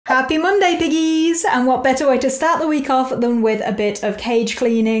Happy Monday, piggies! And what better way to start the week off than with a bit of cage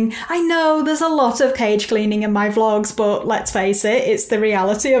cleaning. I know there's a lot of cage cleaning in my vlogs, but let's face it, it's the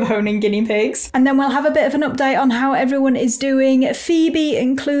reality of owning guinea pigs. And then we'll have a bit of an update on how everyone is doing, Phoebe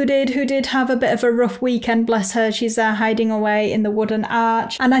included, who did have a bit of a rough weekend, bless her. She's there hiding away in the wooden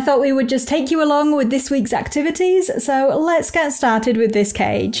arch. And I thought we would just take you along with this week's activities, so let's get started with this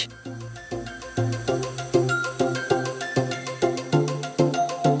cage.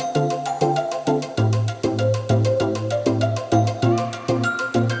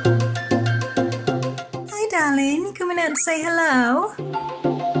 Darling, you coming out to say hello?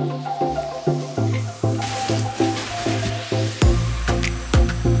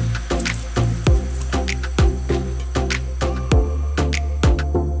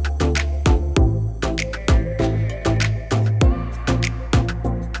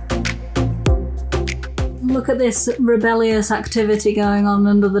 Look at this rebellious activity going on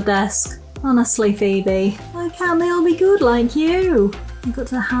under the desk. Honestly, Phoebe, why can't they all be good like you? You've got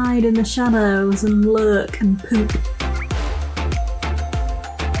to hide in the shadows and lurk and poop.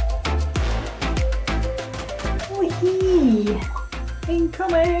 Whee!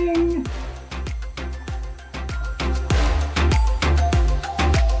 Incoming!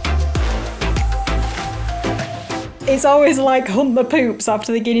 It's always like hunt the poops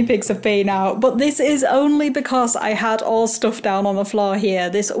after the guinea pigs have been out, but this is only because I had all stuff down on the floor here.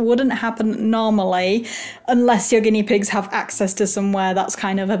 This wouldn't happen normally unless your guinea pigs have access to somewhere that's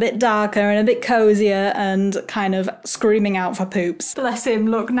kind of a bit darker and a bit cozier and kind of screaming out for poops. Bless him,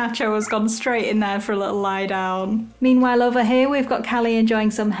 look, Nacho has gone straight in there for a little lie down. Meanwhile over here we've got Callie enjoying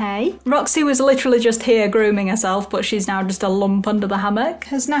some hay. Roxy was literally just here grooming herself, but she's now just a lump under the hammock.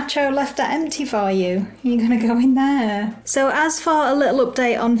 Has Nacho left it empty for you? Are you gonna go in there? So as for a little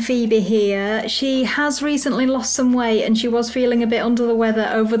update on Phoebe here, she has recently lost some weight and she was feeling a bit under the weather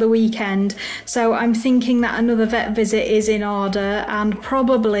over the weekend, so I'm thinking that another vet visit is in order, and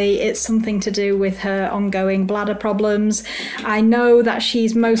probably it's something to do with her ongoing bladder problems. I know that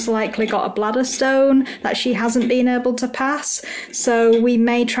she's most likely got a bladder stone that she hasn't been able to pass, so we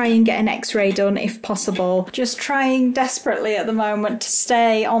may try and get an x-ray done if possible. Just trying desperately at the moment to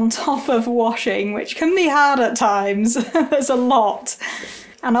stay on top of washing, which can be hard at times. There's a lot.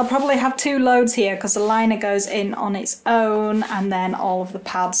 And I'll probably have two loads here because the liner goes in on its own and then all of the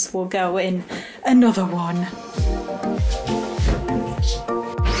pads will go in another one.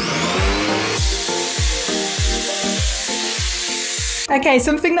 Okay,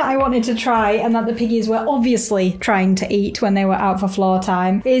 something that I wanted to try and that the piggies were obviously trying to eat when they were out for floor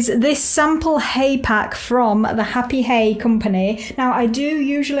time is this sample hay pack from the Happy Hay company. Now, I do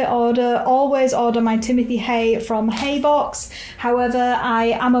usually always order my Timothy hay from Haybox. However,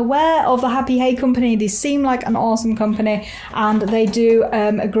 I am aware of the Happy Hay company. They seem like an awesome company and they do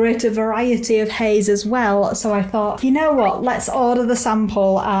a greater variety of hays as well. So I thought, you know what, let's order the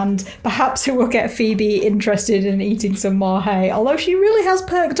sample and perhaps it will get Phoebe interested in eating some more hay. Although she really has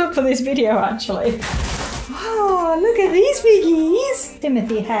perked up for this video, actually. Oh, look at these piggies!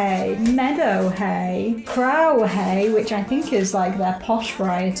 Timothy hay, meadow hay, crow hay, which I think is like their posh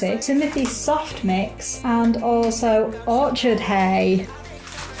variety, Timothy soft mix, and also orchard hay.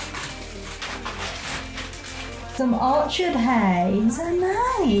 Some orchard hay. So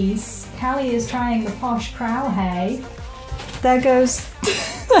nice! Callie is trying the posh crow hay. There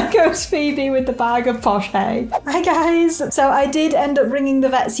goes Phoebe with the bag of posh hay. Hi guys! So I did end up ringing the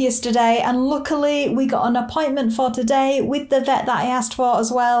vets yesterday and luckily we got an appointment for today with the vet that I asked for as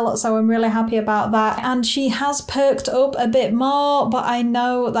well, so I'm really happy about that. And she has perked up a bit more, but I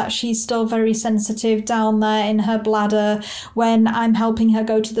know that she's still very sensitive down there in her bladder when I'm helping her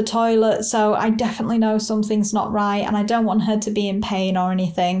go to the toilet, so I definitely know something's not right and I don't want her to be in pain or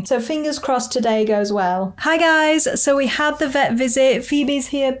anything. So fingers crossed today goes well. Hi guys! So we had the vet visit. Phoebe's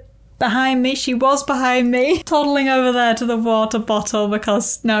here behind me. She was behind me, toddling over there to the water bottle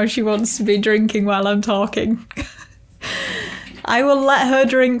because now she wants to be drinking while I'm talking. I will let her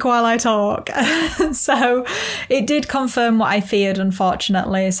drink while I talk. So it did confirm what I feared,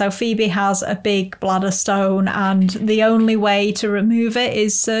 unfortunately. So Phoebe has a big bladder stone and the only way to remove it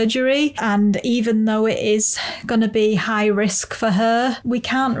is surgery. And even though it is going to be high risk for her, we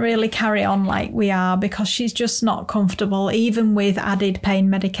can't really carry on like we are because she's just not comfortable, even with added pain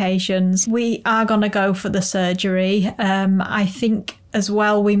medications. We are going to go for the surgery. I think as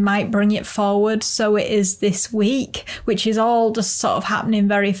well we might bring it forward so it is this week, which is all just sort of happening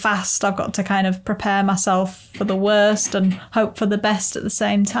very fast. I've got to kind of prepare myself for the worst and hope for the best at the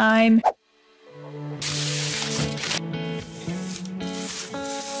same time.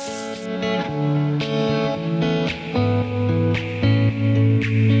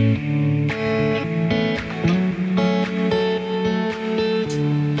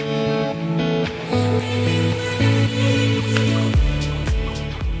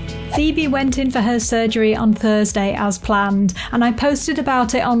 went in for her surgery on Thursday as planned, and I posted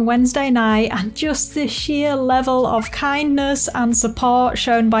about it on Wednesday night, and just the sheer level of kindness and support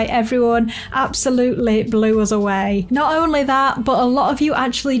shown by everyone absolutely blew us away. Not only that, but a lot of you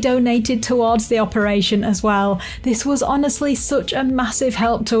actually donated towards the operation as well. This was honestly such a massive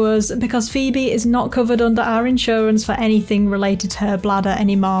help to us because Phoebe is not covered under our insurance for anything related to her bladder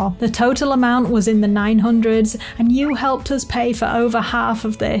anymore. The total amount was in the 900s, and you helped us pay for over half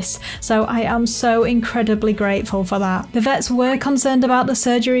of this, so I am so incredibly grateful for that. The vets were concerned about the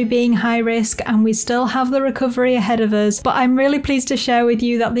surgery being high risk, and we still have the recovery ahead of us, but I'm really pleased to share with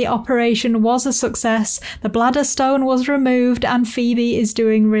you that the operation was a success. The bladder stone was removed and Phoebe is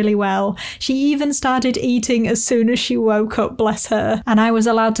doing really well. She even started eating as soon as she woke up, bless her, and I was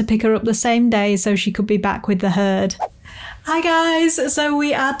allowed to pick her up the same day so she could be back with the herd. Hi guys, so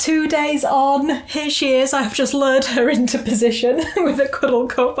we are 2 days on. Here she is. I've just lured her into position with a cuddle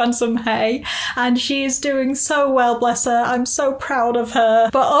cup and some hay, and she is doing so well, bless her. I'm so proud of her.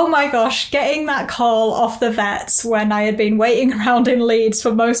 But oh my gosh, getting that call off the vets when I had been waiting around in Leeds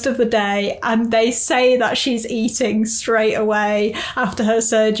for most of the day and they say that she's eating straight away after her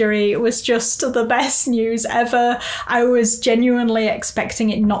surgery was just the best news ever. I was genuinely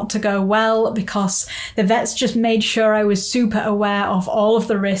expecting it not to go well because the vets just made sure I was super aware of all of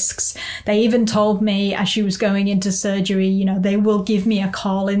the risks. They even told me as she was going into surgery, you know, they will give me a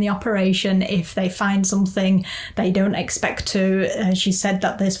call in the operation if they find something they don't expect to. She said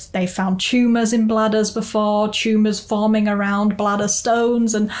that they found tumours in bladders before, tumours forming around bladder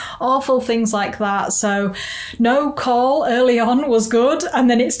stones and awful things like that. So no call early on was good, and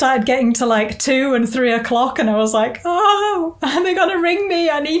then it started getting to like 2 and 3 o'clock and I was like, oh, are they gonna ring me?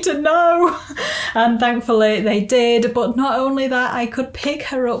 I need to know. And thankfully they did, but not only that, I could pick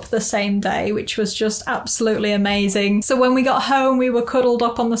her up the same day, which was just absolutely amazing. So when we got home, we were cuddled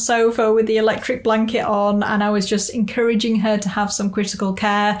up on the sofa with the electric blanket on, and I was just encouraging her to have some critical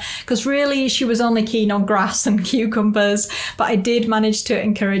care because really she was only keen on grass and cucumbers, but I did manage to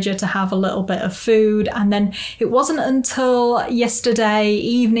encourage her to have a little bit of food. And then it wasn't until yesterday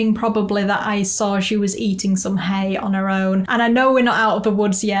evening probably that I saw she was eating some hay on her own. And I know we're not out of the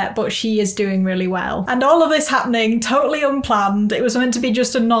woods yet, but she is doing really well. And all of this happening totally unplanned. It was meant to be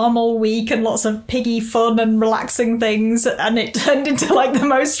just a normal week and lots of piggy fun and relaxing things, and it turned into like the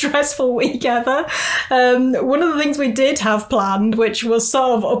most stressful week ever. One of the things we did have planned, which was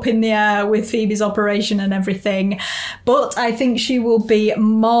sort of up in the air with Phoebe's operation and everything, but I think she will be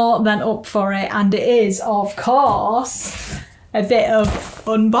more than up for it, and it is, of course, a bit of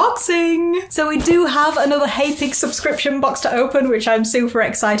unboxing. So we do have another Hey Pig subscription box to open, which I'm super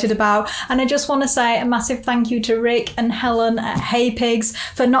excited about. And I just want to say a massive thank you to Rick and Helen at Hey Pigs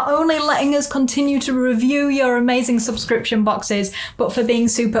for not only letting us continue to review your amazing subscription boxes, but for being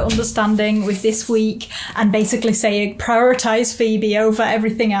super understanding with this week and basically saying prioritize Phoebe over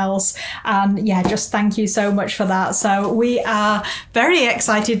everything else. And yeah, just thank you so much for that. So we are very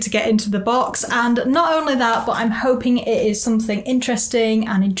excited to get into the box. And not only that, but I'm hoping it is something interesting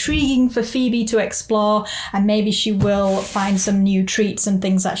and intriguing for Phoebe to explore, and maybe she will find some new treats and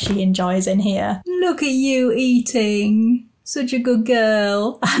things that she enjoys in here. Look at you eating. Such a good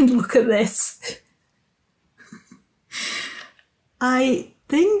girl. And look at this. I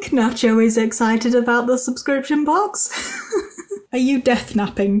think Nacho is excited about the subscription box. Are you death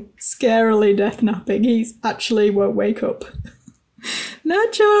napping? Scarily death napping. He actually won't wake up.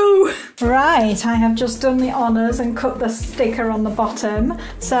 Nacho! Right, I have just done the honours and cut the sticker on the bottom.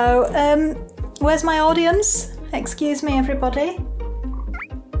 So, where's my audience? Excuse me, everybody.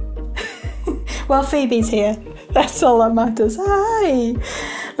 Well, Phoebe's here. That's all that matters. Hi!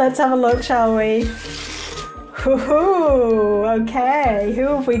 Let's have a look, shall we? Hoo-hoo! Okay, who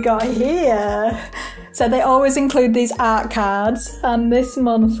have we got here? So they always include these art cards, and this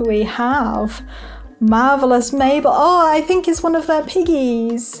month we have Marvellous Mabel. Oh, I think it's one of their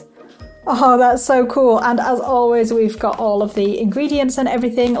piggies. Oh, that's so cool. And as always, we've got all of the ingredients and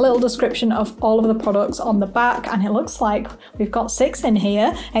everything, a little description of all of the products on the back, and it looks like we've got 6 in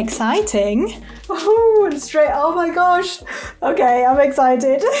here. Exciting. Oh, and straight, oh my gosh. Okay, I'm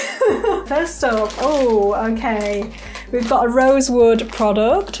excited. First up, oh, okay. We've got a rosewood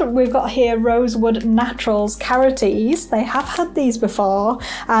product. We've got here Rosewood Naturals Carroties. They have had these before,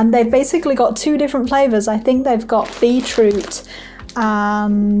 and they've basically got 2 different flavours. I think they've got beetroot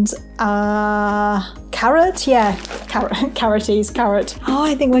and carrot. Yeah, carrot. Oh,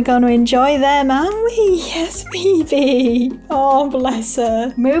 I think we're going to enjoy them, aren't we? Yes, Phoebe. Oh, bless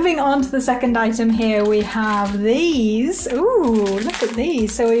her. Moving on to the second item here, we have these. Ooh, look at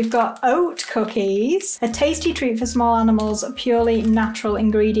these. So we've got oat cookies, a tasty treat for small animals, purely natural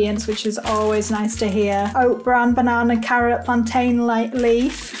ingredients, which is always nice to hear. Oat bran, banana, carrot, plantain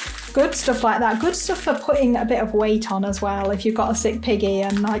leaf. Good stuff like that. Good stuff for putting a bit of weight on as well if you've got a sick piggy,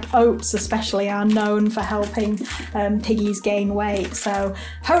 and like oats especially are known for helping piggies gain weight. So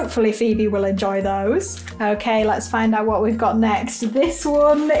hopefully Phoebe will enjoy those. Okay, let's find out what we've got next. This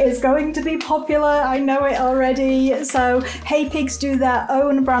one is going to be popular. I know it already. So Hey Pigs do their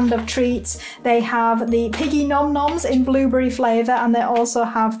own brand of treats. They have the Piggy Nom Noms in blueberry flavour, and they also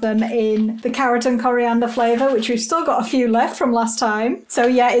have them in the carrot and coriander flavour, which we've still got a few left from last time. So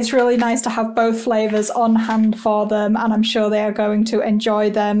yeah, it's really nice to have both flavours on hand for them, and I'm sure they are going to enjoy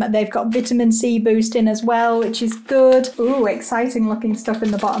them. They've got vitamin C boost in as well, which is good. Ooh, exciting looking stuff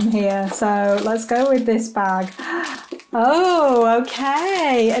in the bottom here. So let's go with this bag. Oh,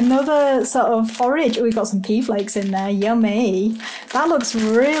 okay. Another sort of forage. We've got some pea flakes in there. Yummy. That looks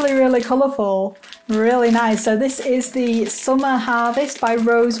really, really colourful. Really nice. So this is the Summer Harvest by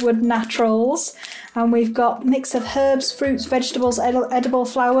Rosewood Naturals. And we've got mix of herbs, fruits, vegetables, edible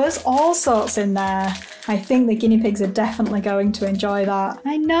flowers, all sorts in there. I think the guinea pigs are definitely going to enjoy that.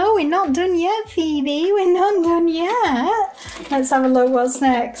 I know, we're not done yet, Phoebe. We're not done yet. Let's have a look what's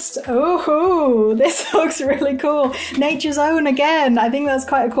next. Oh, this looks really cool. Nature's Own again. I think that's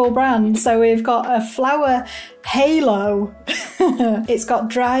quite a cool brand. So we've got a flower halo. It's got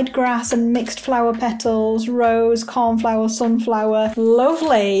dried grass and mixed flower petals, rose, cornflower, sunflower.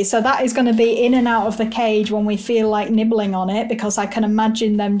 Lovely. So that is going to be in and out of the cage when we feel like nibbling on it, because I can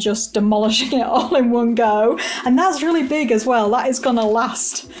imagine them just demolishing it all in one go. And that's really big as well. That is going to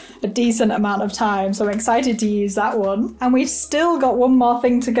last a decent amount of time, so I'm excited to use that one. And we've still got one more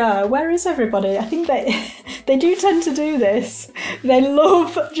thing to go. Where is everybody? I think they do tend to do this. They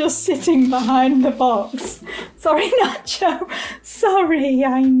love just sitting behind the box. Sorry, Nacho. Sorry,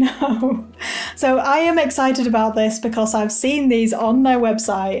 I know. So I am excited about this because I've seen these on their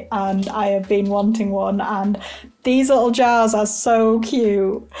website and I have been wanting one, and these little jars are so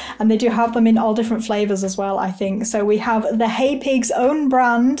cute, and they do have them in all different flavours as well, I think. So we have the Hey Pigs own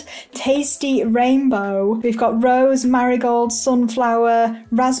brand Tasty Rainbow. We've got rose, marigold, sunflower,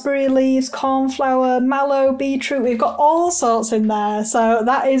 raspberry leaves, cornflower, mallow, beetroot. We've got all sorts in there. So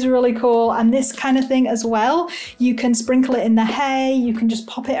that is really cool. And this kind of thing as well, you can sprinkle it in the hay. You can just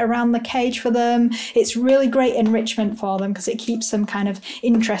pop it around the cage for them. It's really great enrichment for them because it keeps them kind of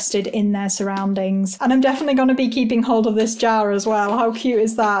interested in their surroundings. And I'm definitely going to be keeping hold of this jar as well. How cute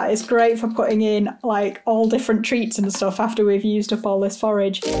is that? It's great for putting in like all different treats and stuff after we've used up all this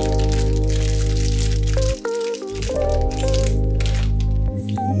forage.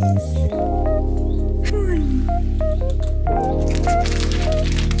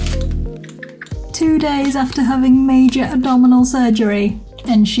 2 days after having major abdominal surgery,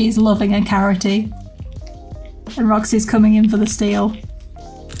 and she's loving a carroty. And Roxy's coming in for the steal.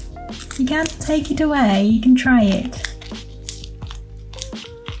 You can't take it away, you can try it.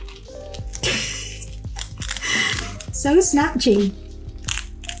 So snatchy.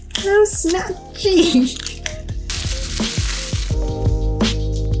 So snatchy.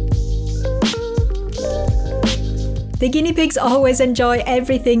 The guinea pigs always enjoy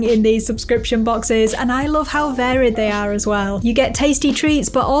everything in these subscription boxes, and I love how varied they are as well. You get tasty treats,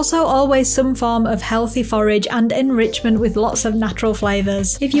 but also always some form of healthy forage and enrichment with lots of natural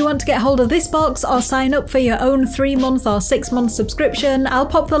flavours. If you want to get hold of this box or sign up for your own 3-month or 6-month subscription, I'll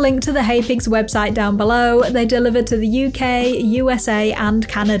pop the link to the Hey Pigs website down below. They deliver to the UK, USA and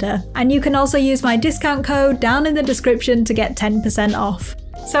Canada. And you can also use my discount code down in the description to get 10% off.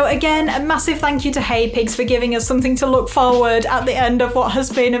 So again, a massive thank you to Hey Pigs for giving us something to look forward at the end of what has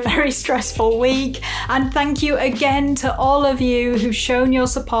been a very stressful week. And thank you again to all of you who've shown your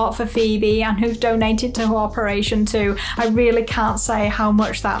support for Phoebe and who've donated to her operation too. I really can't say how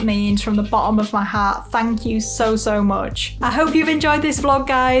much that means from the bottom of my heart. Thank you so, so much. I hope you've enjoyed this vlog,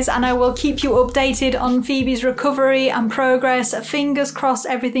 guys, and I will keep you updated on Phoebe's recovery and progress. Fingers crossed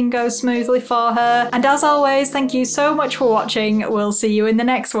everything goes smoothly for her. And as always, thank you so much for watching. We'll see you in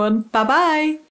the next one. Bye bye.